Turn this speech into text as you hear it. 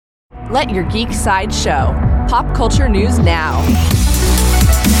Let your geek side show. Pop culture news now.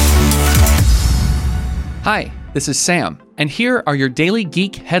 Hi, this is Sam, and here are your daily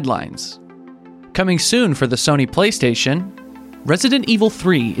geek headlines. Coming soon for the Sony PlayStation, Resident Evil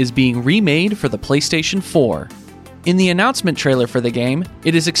 3 is being remade for the PlayStation 4. In the announcement trailer for the game,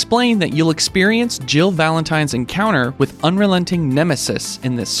 it is explained that you'll experience Jill Valentine's encounter with unrelenting Nemesis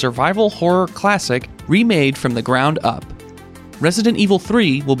in this survival horror classic remade from the ground up. Resident Evil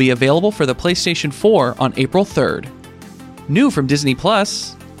 3 will be available for the PlayStation 4 on April 3rd. New from Disney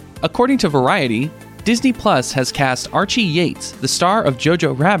Plus, according to Variety, Disney Plus has cast Archie Yates, the star of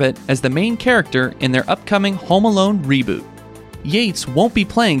Jojo Rabbit, as the main character in their upcoming Home Alone reboot. Yates won't be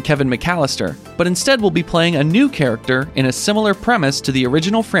playing Kevin McAllister, but instead will be playing a new character in a similar premise to the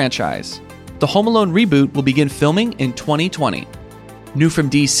original franchise. The Home Alone reboot will begin filming in 2020. New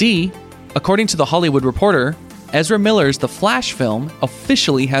from DC, according to The Hollywood Reporter, Ezra Miller's The Flash film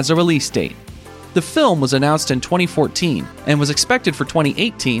officially has a release date. The film was announced in 2014 and was expected for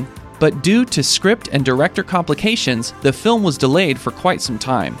 2018, but due to script and director complications, the film was delayed for quite some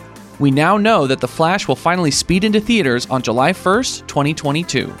time. We now know that The Flash will finally speed into theaters on July 1st,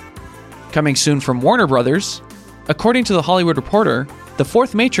 2022. Coming soon from Warner Brothers, according to The Hollywood Reporter, the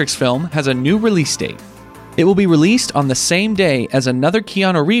fourth Matrix film has a new release date. It will be released on the same day as another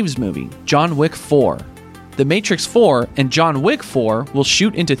Keanu Reeves movie, John Wick 4. The Matrix 4 and John Wick 4 will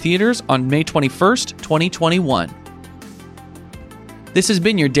shoot into theaters on May 21st, 2021. This has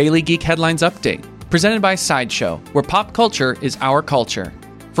been your Daily Geek Headlines Update, presented by Sideshow, where pop culture is our culture.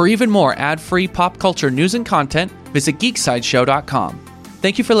 For even more ad-free pop culture news and content, visit geeksideshow.com.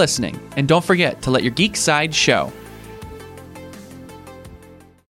 Thank you for listening, and don't forget to let your geek side show.